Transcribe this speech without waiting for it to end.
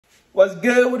What's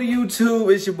good with the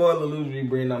YouTube? It's your boy LinLins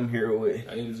Brand. I'm here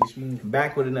with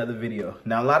back with another video.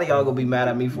 Now a lot of y'all gonna be mad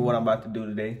at me for what I'm about to do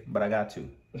today, but I got to.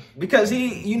 Because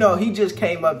he just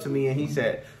came up to me and he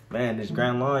said, man, this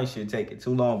Grand Line should take it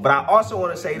too long. But I also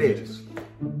want to say this.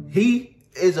 He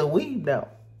is a weeb now.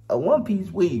 A one-piece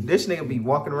weeb. This nigga be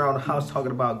walking around the house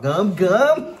talking about gum.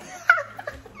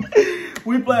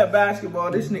 We playing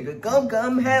basketball. This nigga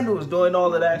gum handles doing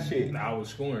all of that shit. I was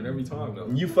scoring every time though.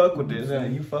 You fuck with this, huh?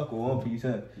 You fuck with One Piece,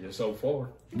 huh? Yeah, so far.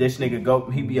 This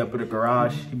nigga he be up in the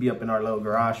garage. He be up in our little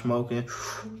garage smoking.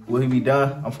 Will he be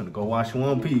done? I'm finna go watch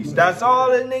One Piece. That's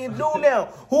all this nigga do now.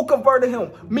 Who converted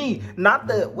him? Me. Not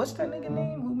the, what's that nigga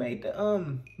name? Who made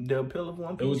the appeal of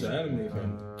One Piece? It was an anime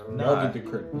fan. Nah. Y'all get the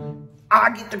credit. I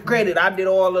get the credit. I did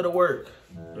all of the work.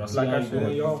 Like I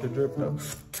said, y'all the drip though.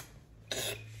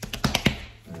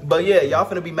 But yeah, y'all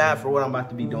finna be mad for what I'm about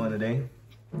to be doing today.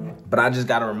 But I just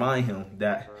gotta remind him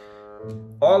that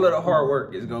all of the hard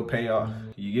work is gonna pay off.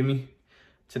 You get me?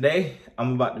 Today,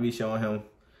 I'm about to be showing him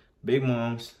Big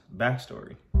Mom's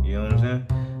backstory. You know what I'm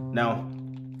saying? Now,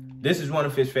 this is one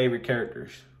of his favorite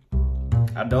characters.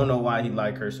 I don't know why he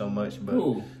like her so much, but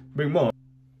Ooh. Big Mom.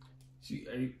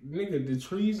 Nigga, the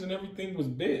trees and everything was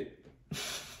bit.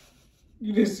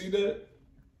 You didn't see that?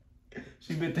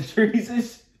 She bit the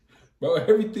trees? Bro,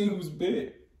 everything was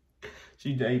bit.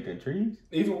 She ate the trees?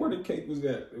 Even where the cake was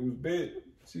at, it was bit.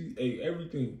 She ate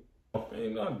everything.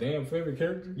 Ain't not a damn favorite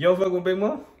character. You don't fuck with Big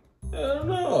Mom? Hell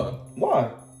no.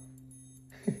 Why?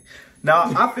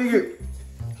 Now I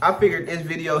figured this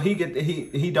video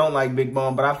he don't like Big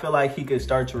Mom, but I feel like he could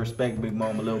start to respect Big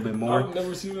Mom a little bit more. I've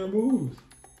never seen her move.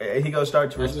 He gonna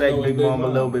start to respect Big Mom a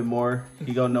little bit more.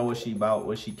 He gonna know what she about,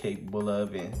 what she capable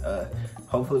of, and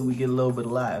hopefully we get a little bit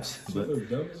of laughs. But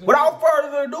without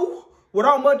further ado,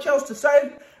 without much else to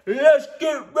say, let's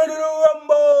get ready to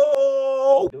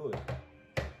rumble. Do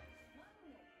it.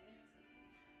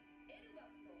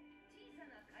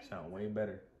 Sound way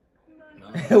better.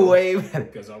 Nah, way better.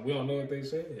 Because we don't know what they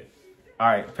said. All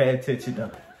right, pay attention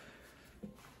though.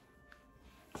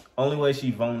 Only way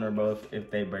she vulnerable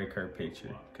if they break her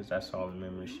picture, because that's all the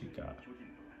memories she got.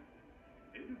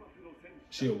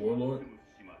 She a warlord?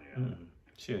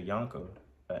 She a Yonko,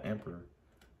 an emperor.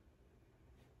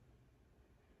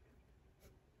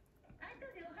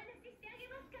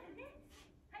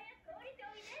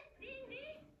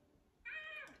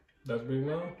 That's Big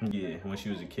Mom? Yeah, when she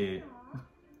was a kid.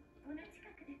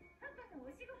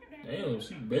 Damn,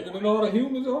 she bigger than all the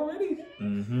humans already?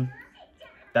 Mm-hmm.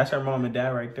 That's her mom and dad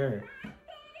right there.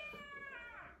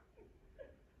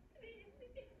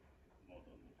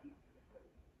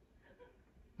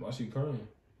 Why she crying?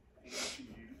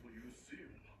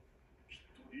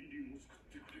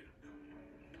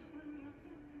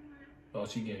 Oh,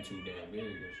 she getting too damn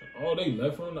big. Oh, they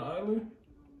left her on the island?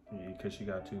 Yeah, because she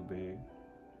got too big.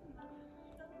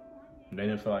 They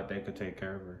didn't feel like they could take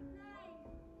care of her.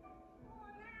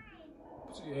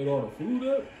 She ate all the food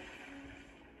up?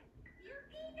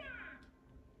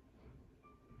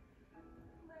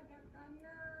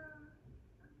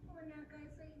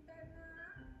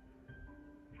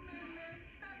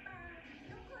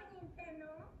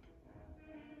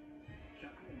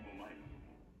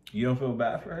 You don't feel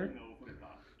bad for her?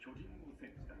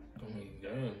 I mean,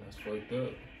 damn, that's fucked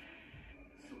up.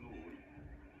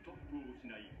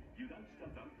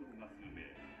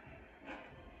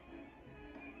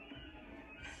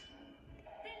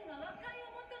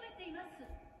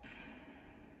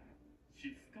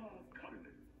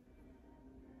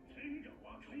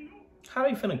 How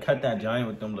they finna cut that giant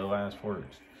with them low ass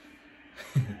forks?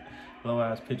 Low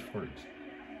ass pitchforks.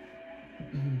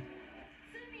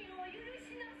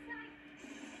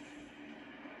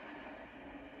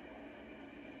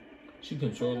 She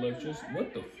control electricity?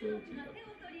 What the fuck?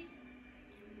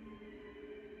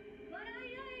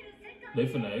 They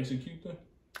finna execute them?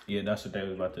 Yeah, that's what they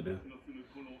was about to do.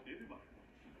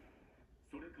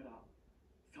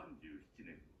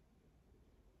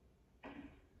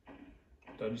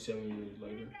 37 years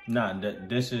later. Nah,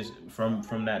 this is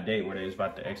from that date where they was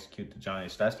about to execute the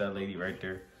giants. That's that lady right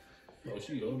there. Oh,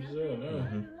 she old as hell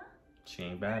now. She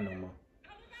ain't bad no more.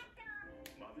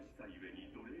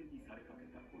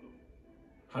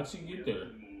 How'd she get there?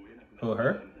 Who,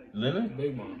 her? Lily?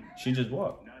 Big Mom. She just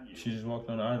walked. She just walked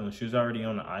on the island. She was already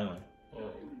on the island.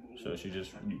 Oh. So she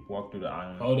just walked through the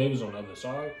island. Oh, they was on the other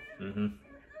side? Mm-hmm.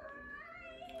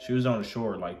 She was on the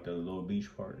shore, like the little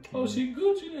beach part. Oh, she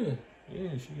Gucci then.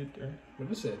 Yeah, she get there. But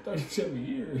this said 37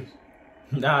 years.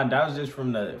 Nah, that was just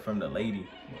from the lady.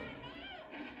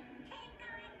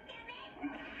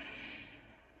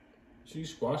 She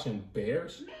squashing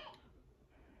bears?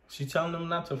 She telling them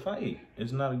not to fight.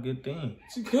 It's not a good thing.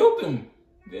 She killed him.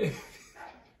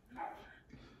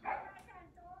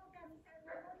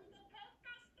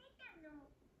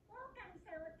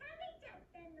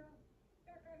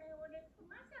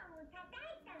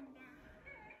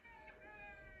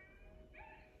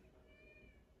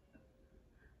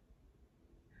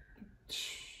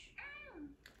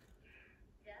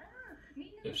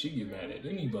 If she get mad at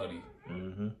anybody.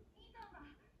 Mm-hmm.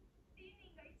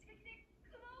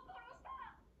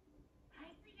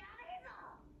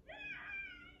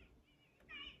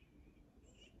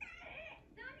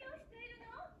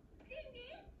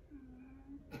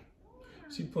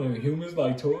 She playing humans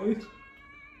like toys?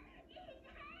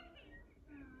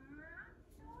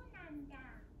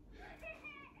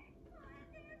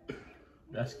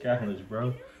 That's scandalous,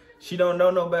 bro. She don't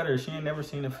know no better. She ain't never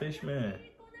seen a fish man.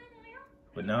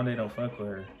 But now they don't fuck with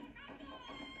her.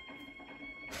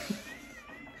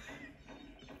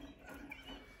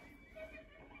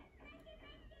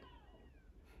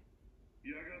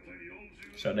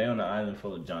 So they on the island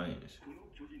full of giants.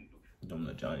 Them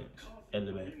the giants.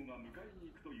 Elevate.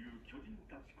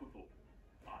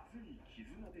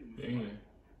 Damn.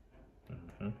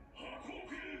 Mm-hmm.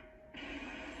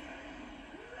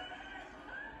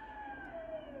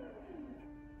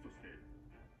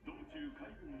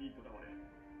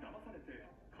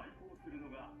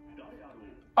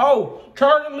 Oh,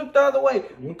 Charlie, look the other way.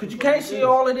 Because you can't see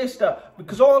all of this stuff.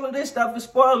 Because all of this stuff is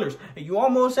spoilers. And you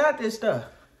almost at this stuff.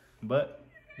 But,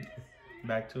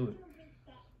 back to it.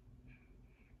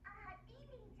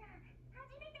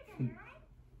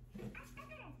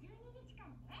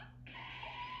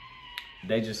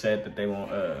 They just said that they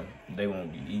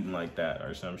won't be eating like that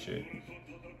or some shit.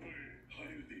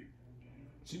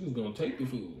 She was gonna take the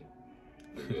food.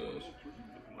 Because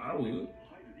I would.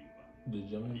 The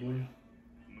giant boy.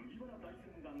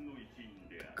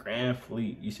 Grand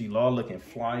Fleet. You see Law looking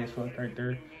fly as fuck right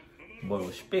there? Boy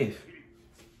was spiff.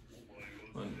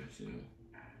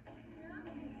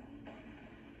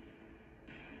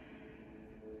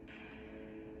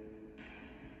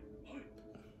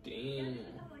 Damn.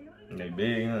 They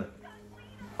big, huh?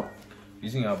 You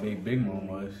seen how big Big Mom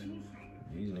was?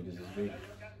 These niggas is big.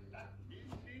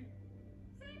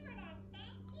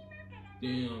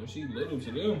 Damn, she little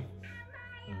to them.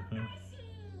 Mm-hmm.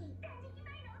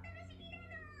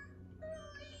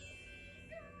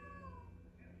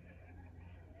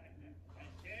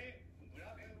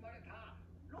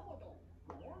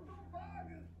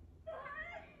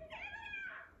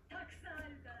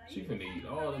 She finna eat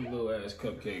all them little ass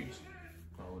cupcakes.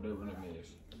 Or whatever them is.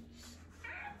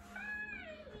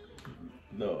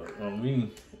 No, on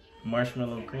me,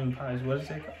 marshmallow cream pies, what is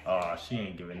it called? Oh, she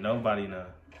ain't giving nobody none.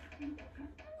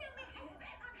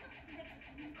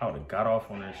 I would've got off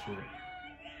on that shit.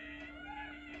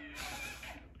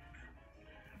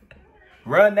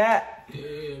 Run that!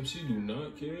 Damn, she do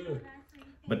not care.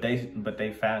 But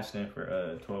they fasting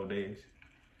for 12 days.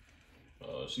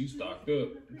 She stocked up.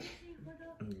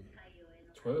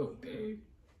 12 days.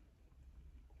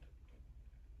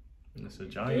 It's a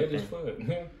giant. Dead as fuck.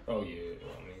 Oh yeah,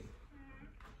 I mean,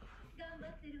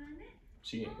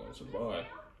 she ain't gonna survive.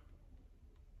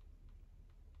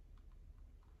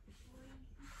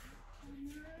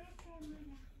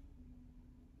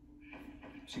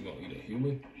 She gonna eat a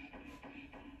human?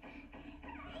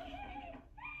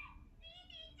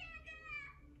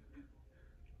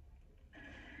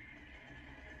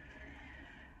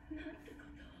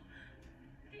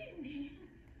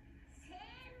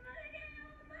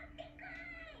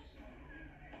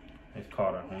 It's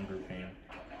called a hunger pain.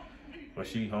 When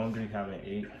she hungry, haven't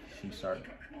ate, she start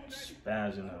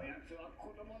spazzing out.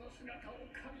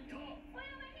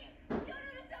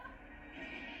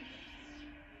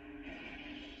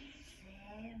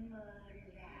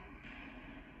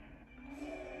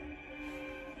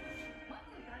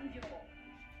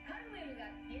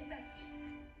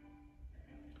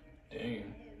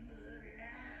 Damn.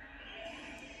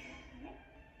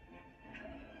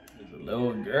 There's a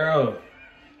little girl.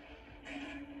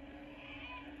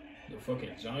 The fucking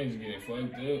Giants getting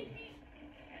fucked up.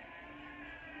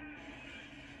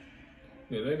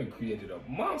 Yeah, they done created a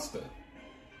monster.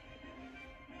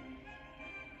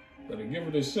 Better give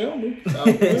her the symbol.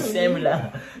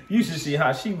 Similar. You should see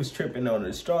how she was tripping on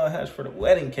the straw hats for the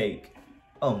wedding cake.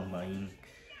 Oh my.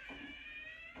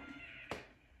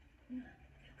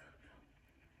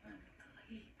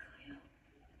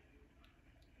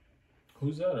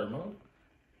 Who's that, her mom?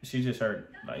 She just heard,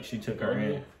 like, she took her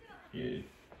in. Yeah.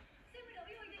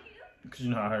 Because you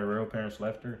know how her real parents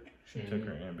left her? She took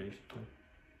her in, basically.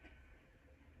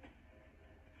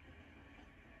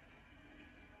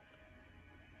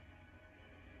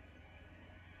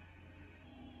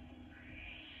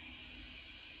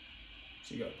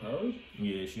 She got powers?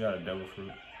 Yeah, she got a devil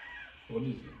fruit. What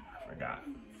is it? I forgot.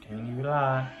 Can't even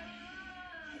lie.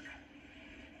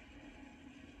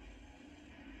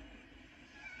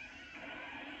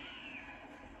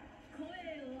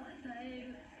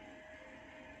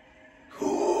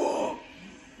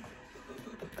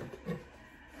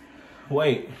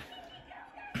 Wait.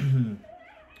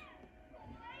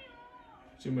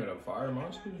 She made a fire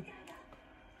monster?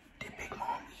 Did Big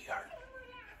Mom eat her?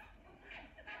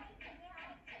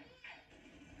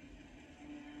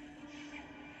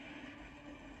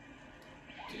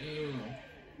 Damn.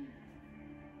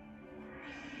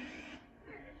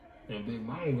 And Big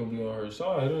Mom gonna be on her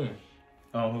side, huh?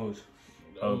 Oh, who's?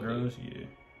 Oh, girls? Yeah.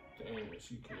 Damn,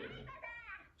 she killed her.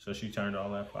 So she turned all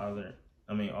that fire.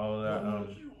 I mean, all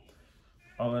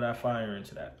of that fire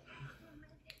into that.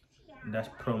 That's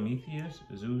Prometheus.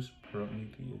 Zeus,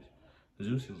 Prometheus.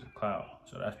 Zeus is a cloud,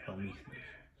 so that's Prometheus.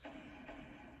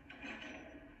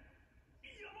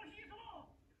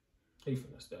 He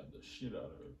finna stab the shit out of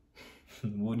her.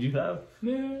 Would you have?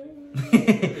 Yeah.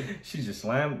 She just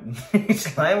slamming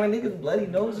niggas' bloody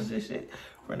noses and shit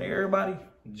in front of everybody.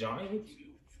 Giants?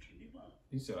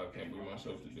 He said I can't bring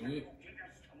myself to do it.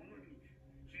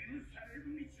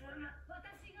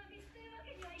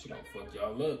 She gonna fuck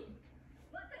y'all up.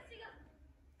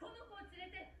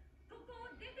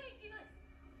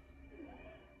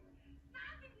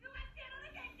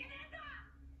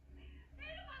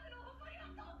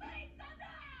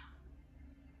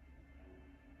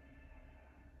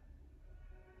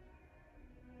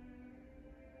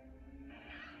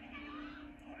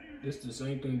 This the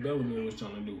same thing Bellamy was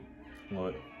trying to do.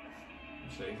 What?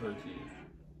 Save her kids.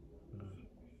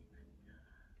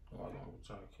 Oh, I'm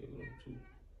trying to kill them too.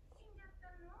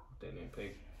 They didn't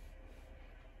pay.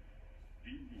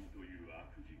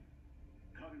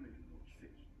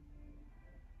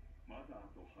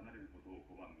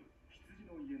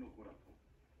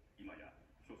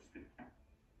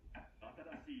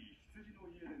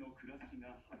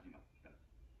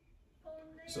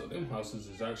 So them houses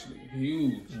is actually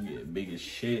huge. Yeah, big as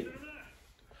shit.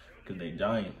 Cause they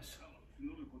giants.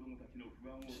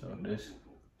 So this.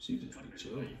 She just be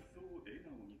chilling.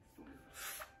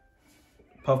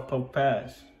 Puff puff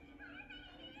pass.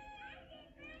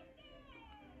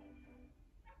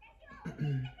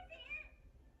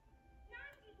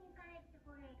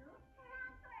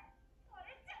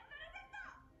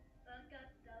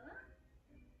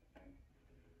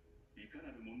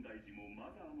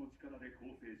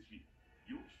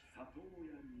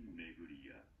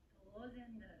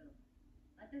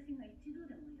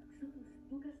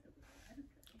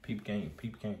 Peep game,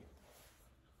 peep game.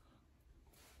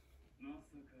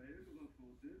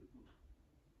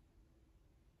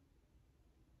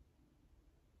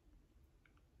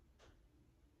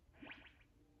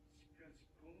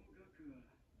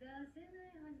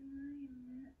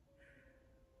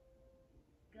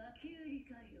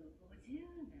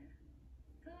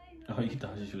 Oh, you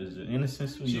thought she was innocent?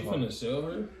 She finna sell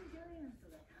her?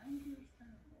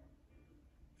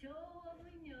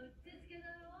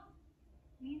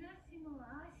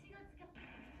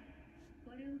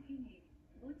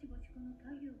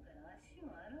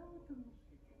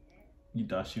 You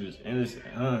thought she was innocent,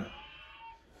 huh?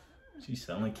 She's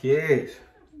selling kids.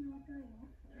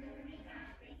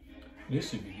 This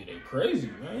should be getting crazy,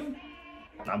 man.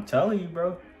 I'm telling you,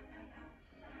 bro.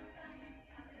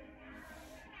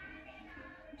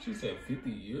 She said 50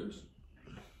 years.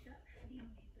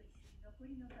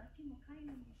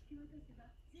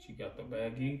 She got the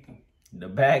baggy. The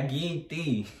baggy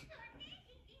thief.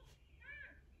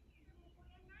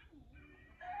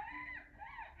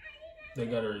 They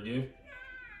got her a gift.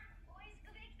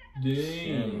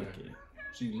 Damn.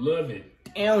 She love it.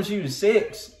 Damn, she was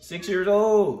 6 years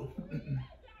old.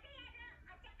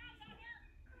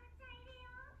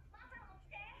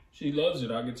 She loves it.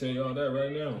 I can tell y'all that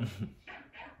right now.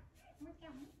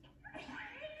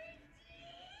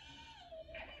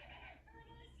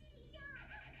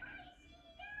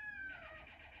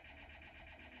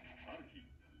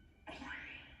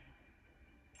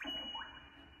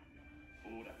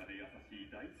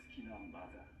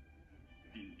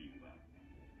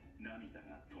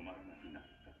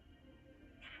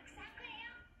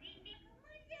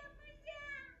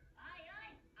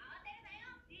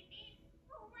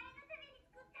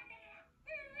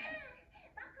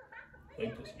 They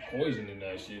put some poison in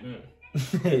that shit,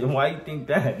 huh? Why you think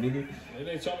that, nigga?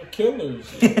 They trying to kill her and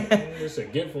shit. It's a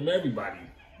gift from everybody.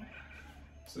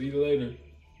 See you later.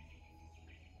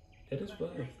 That is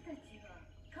fun.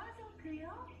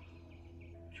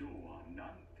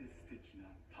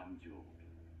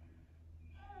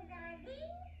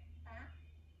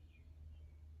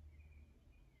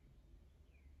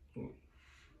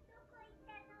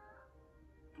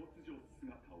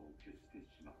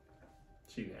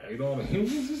 She ate all the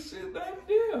humans and shit back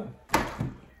there.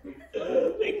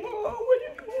 Big Mom, what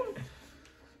you doing?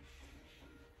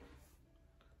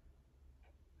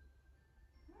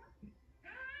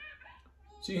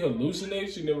 She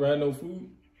hallucinates. She never had no food.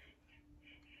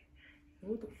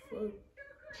 What the fuck?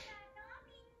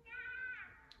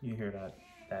 You hear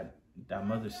that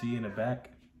mother C in the back?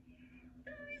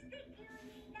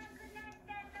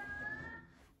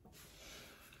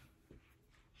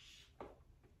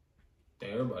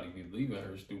 Everybody be leaving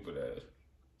her stupid ass.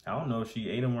 I don't know if she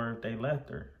ate them or if they left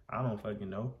her. I don't fucking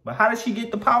know. But how did she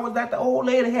get the powers that the old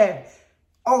lady had?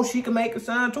 Oh, she can make a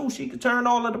sun too. She could turn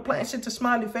all of the plants into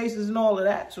smiley faces and all of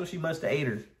that. So she must have ate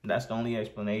her. That's the only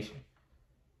explanation.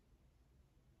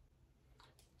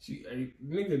 She ate,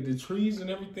 nigga, the trees and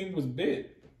everything was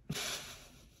bit.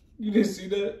 You didn't see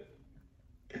that?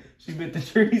 She bit the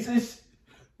trees?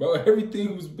 Bro,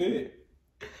 everything was bit.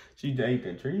 She ate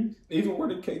the trees? Even where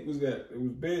the cake was at, it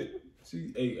was bit.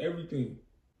 She ate everything.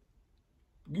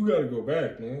 You gotta go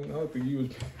back, man. I don't think you was...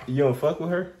 You don't fuck with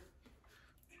her?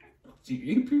 She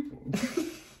eat people.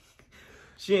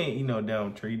 She ain't eat no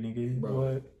damn tree, nigga. Bro.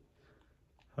 What?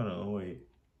 Hold on, wait.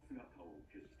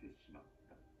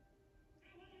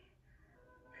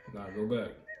 Nah, go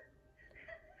back.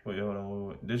 Wait, hold on,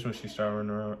 wait. This one she started running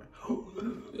around.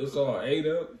 It's all ate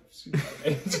up. She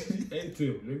ate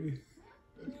them, nigga.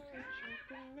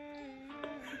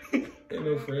 Ain't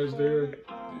no friends there.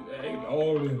 She ate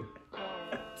all of them.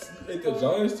 She ate the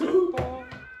giants too?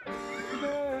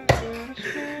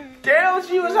 Damn,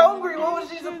 she was hungry. What was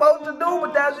she supposed to do?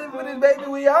 But that's it for this baby.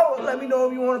 We out. Let me know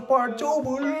if you want a part 2,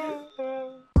 boy.